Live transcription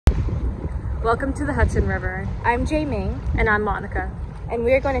Welcome to the Hudson River. I'm Jiaming. And I'm Monica. And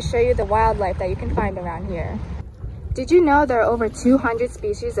we are going to show you the wildlife that you can find around here. Did you know there are over 200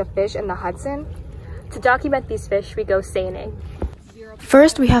 species of fish in the Hudson? To document these fish, we go seining.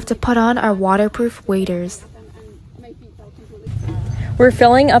 First, we have to put on our waterproof waders. We're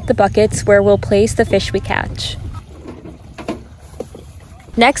filling up the buckets where we'll place the fish we catch.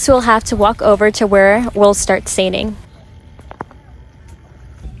 Next, we'll have to walk over to where we'll start seining.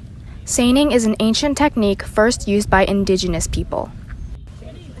 Seining is an ancient technique first used by indigenous people.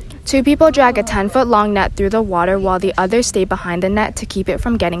 Two people drag a 10-foot long net through the water while the others stay behind the net to keep it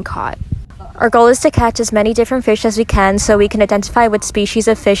from getting caught. Our goal is to catch as many different fish as we can so we can identify what species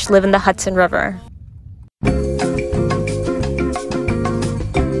of fish live in the Hudson River.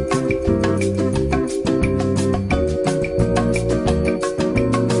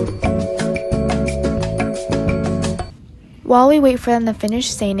 While we wait for them to finish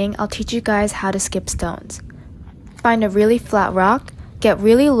seining, I'll teach you guys how to skip stones. Find a really flat rock, get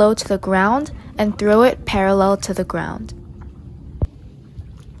really low to the ground, and throw it parallel to the ground.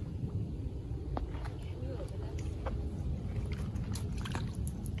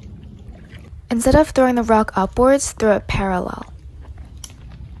 Instead of throwing the rock upwards, throw it parallel.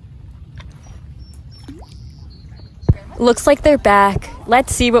 Looks like they're back.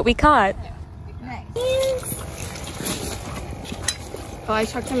 Let's see what we caught. Oh, I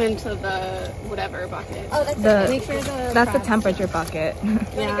chucked them into the whatever bucket. Oh, that's That's the temperature bucket. You want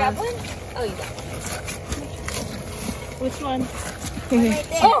to grab one? Oh, you got one. Which one? Right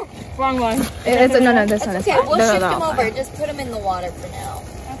there. Oh, wrong one. No, this one. Okay, we'll shift them over. Just put them in the water for now.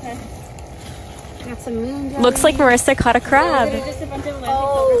 Okay. Got some moon jelly. Looks like Marissa caught a crab. Just a bunch of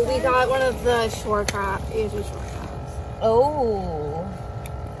oh, we got one of the Asian shore crabs. Oh.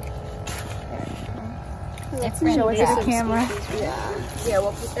 Let's show it to the camera. Yeah,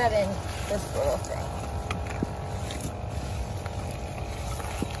 we'll put that in this little thing.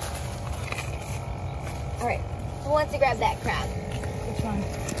 All right, who wants to grab that crab? Which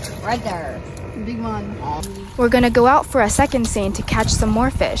one? Right there. The big one. We're gonna go out for a second seine to catch some more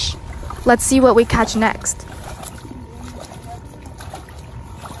fish. Let's see what we catch next.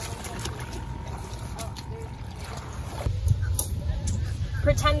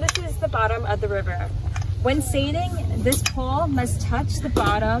 Pretend this is the bottom of the river. When seining, this pole must touch the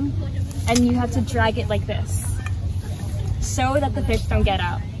bottom and you have to drag it like this so that the fish don't get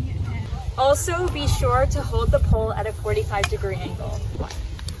out. Also, be sure to hold the pole at a 45-degree angle.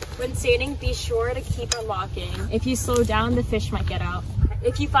 When seining, be sure to keep unlocking. If you slow down, the fish might get out.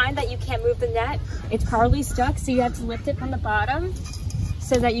 If you find that you can't move the net, it's probably stuck, so you have to lift it from the bottom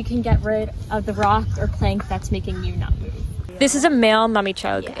so that you can get rid of the rock or plank that's making you not move. This is a male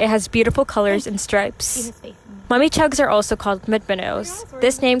mummichog. It has beautiful colors and stripes. Mummichogs are also called mud minnows.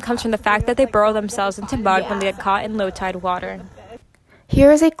 This name comes from the fact that they burrow themselves into mud when they get caught in low tide water.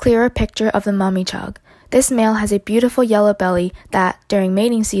 Here is a clearer picture of the mummichog. This male has a beautiful yellow belly that, during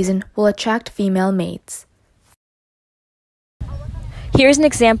mating season, will attract female mates. Here's an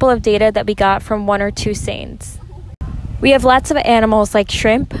example of data that we got from 1 or 2 seines. We have lots of animals like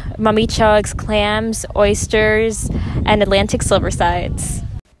shrimp, mummichogs, clams, oysters, and Atlantic Silversides.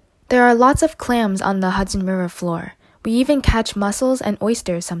 There are lots of clams on the Hudson River floor. We even catch mussels and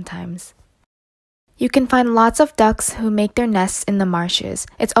oysters sometimes. You can find lots of ducks who make their nests in the marshes.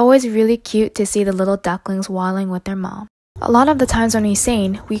 It's always really cute to see the little ducklings waddling with their mom. A lot of the times when we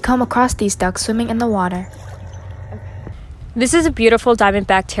seine, we come across these ducks swimming in the water. This is a beautiful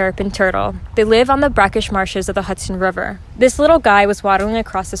diamondback terrapin turtle. They live on the brackish marshes of the Hudson River. This little guy was waddling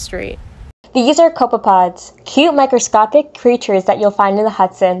across the street. These are copepods, cute microscopic creatures that you'll find in the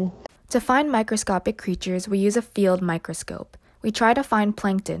Hudson. To find microscopic creatures, we use a field microscope. We try to find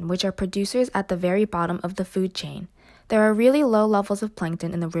plankton, which are producers at the very bottom of the food chain. There are really low levels of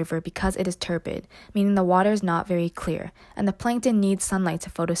plankton in the river because it is turbid, meaning the water is not very clear, and the plankton needs sunlight to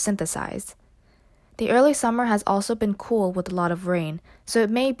photosynthesize. The early summer has also been cool with a lot of rain, so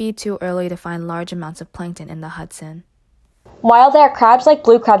it may be too early to find large amounts of plankton in the Hudson. While there are crabs like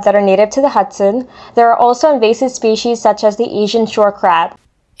blue crabs that are native to the Hudson, there are also invasive species such as the Asian shore crab.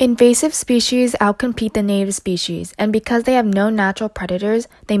 Invasive species outcompete the native species, and because they have no natural predators,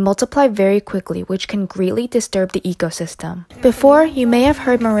 they multiply very quickly, which can greatly disturb the ecosystem. Before, you may have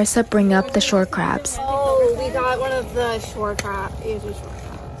heard Marissa bring up the shore crabs. Oh, we got one of the Asian shore crabs.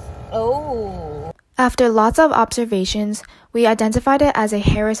 Oh. After lots of observations, we identified it as a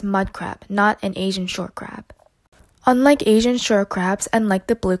Harris mud crab, not an Asian shore crab. Unlike Asian shore crabs and like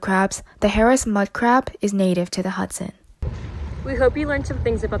the blue crabs, the Harris mud crab is native to the Hudson. We hope you learned some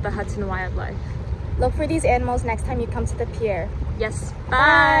things about the Hudson wildlife. Look for these animals next time you come to the pier. Yes,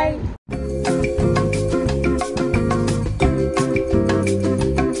 bye!